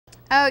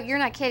Oh, you're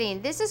not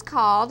kidding. This is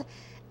called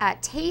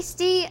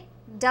Tasty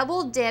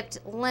Double Dipped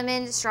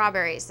Lemon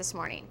Strawberries this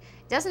morning.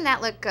 Doesn't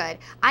that look good?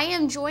 I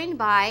am joined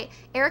by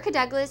Erica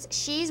Douglas.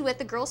 She's with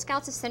the Girl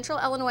Scouts of Central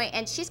Illinois,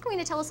 and she's going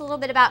to tell us a little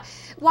bit about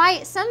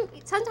why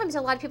sometimes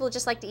a lot of people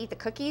just like to eat the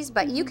cookies,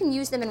 but you can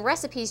use them in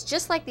recipes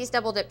just like these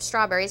double dipped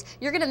strawberries.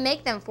 You're gonna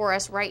make them for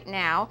us right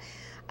now.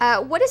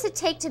 What does it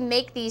take to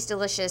make these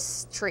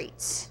delicious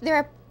treats? They're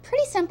a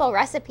pretty simple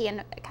recipe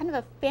and kind of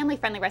a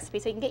family-friendly recipe,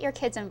 so you can get your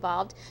kids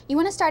involved. You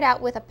want to start out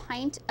with a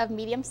pint of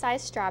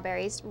medium-sized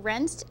strawberries,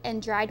 rinsed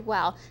and dried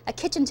well. A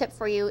kitchen tip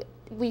for you: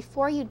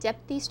 before you dip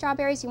these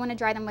strawberries, you want to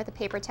dry them with a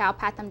paper towel,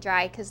 pat them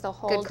dry, because they'll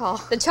hold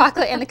the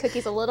chocolate and the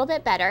cookies a little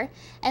bit better.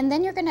 And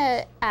then you're going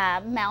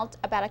to melt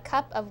about a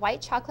cup of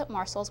white chocolate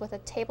morsels with a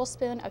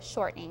tablespoon of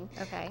shortening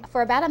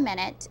for about a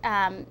minute.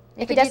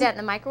 If you do that in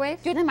the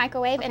microwave? Do it in the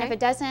microwave, and if it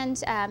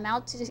doesn't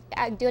melt,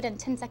 do it in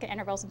 10-second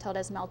intervals until it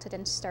is melted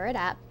and stir it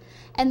up.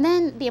 And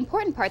then the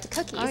important part, the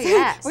cookies. Oh,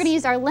 yes. We're going to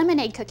use our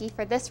lemonade cookie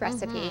for this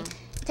recipe.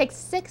 Take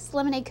 6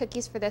 lemonade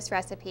cookies for this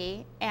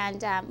recipe,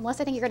 and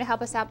Melissa, I think you're going to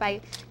help us out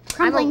by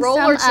crumbling I'm a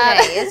roller today.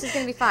 This is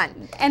going to be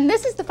fun. And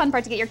this is the fun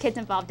part to get your kids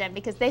involved in,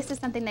 because this is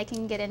something they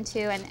can get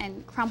into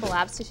and crumble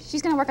up. So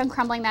she's going to work on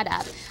crumbling that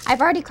up. I've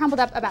already crumbled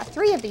up about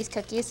 3 of these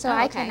cookies, so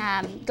I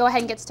can go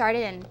ahead and get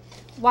started and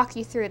walk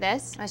you through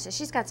this. So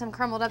she's got some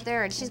crumbled up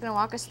there, and she's going to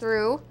walk us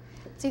through.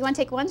 So you want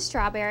to take 1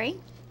 strawberry.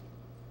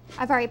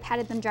 I've already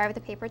patted them dry with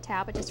a paper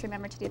towel, but just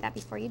remember to do that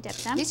before you dip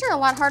them. These are a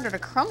lot harder to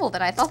crumble than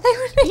I thought they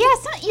would be.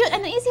 Yes,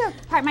 and the easier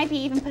part might be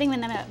even putting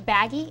them in a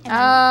baggie. And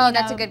then,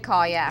 that's a good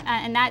call, yeah.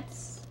 And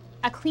that's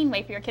a clean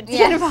way for your kids to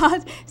get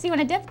involved. So you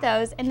want to dip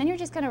those, and then you're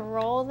just going to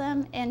roll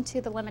them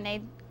into the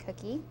lemonade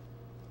cookie.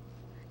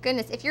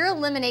 Goodness, if you're a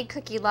lemonade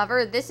cookie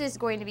lover, this is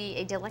going to be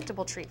a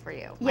delectable treat for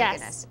you. My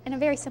goodness. And a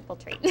very simple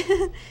treat.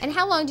 And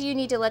how long do you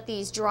need to let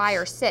these dry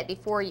or sit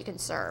before you can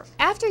serve?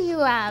 After you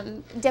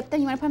dip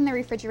them, you want to put them in the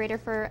refrigerator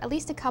for at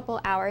least a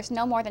couple hours,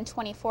 no more than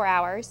 24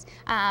 hours.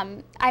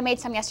 I made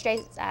some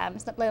yesterday,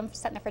 let them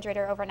sit in the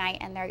refrigerator overnight,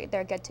 and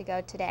they're good to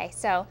go today.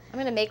 So I'm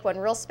going to make one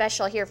real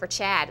special here for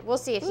Chad. We'll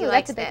see if he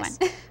likes this. That's a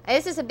big one.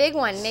 This is a big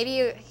one.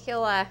 Maybe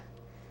he'll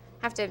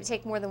have to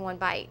take more than 1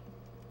 bite.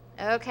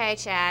 Okay,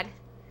 Chad.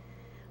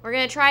 We're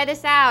going to try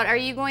this out. Are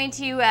you going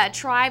to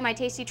try my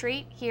tasty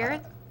treat here?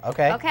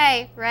 Okay.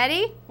 Okay,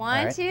 ready?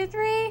 1, 2,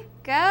 3,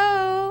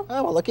 go.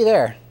 Oh, well, looky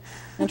there.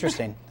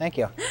 Interesting. Thank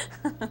you.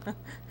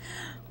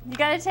 You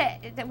got to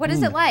what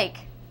is it like?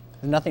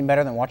 There's nothing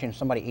better than watching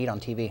somebody eat on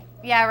TV.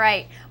 Yeah,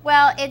 right.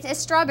 Well, it's a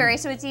strawberry,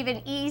 so it's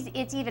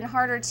even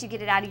harder to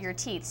get it out of your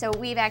teeth. So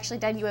we've actually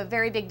done you a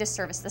very big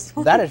disservice this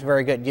morning. That is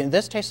very good.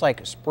 This tastes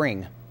like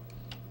spring.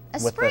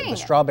 With the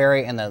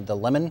strawberry and the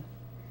lemon.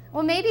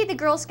 Well, maybe the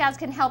Girl Scouts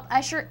can help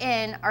usher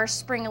in our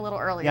spring a little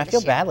earlier. Yeah, I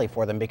feel badly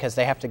for them because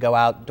they have to go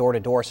out door to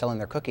door selling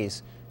their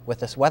cookies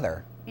with this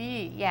weather.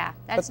 Yeah,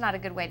 that's not a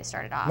good way to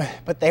start it off.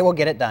 But they will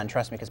get it done,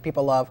 trust me, because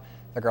people love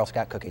the Girl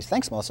Scout cookies.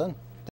 Thanks, Melissa.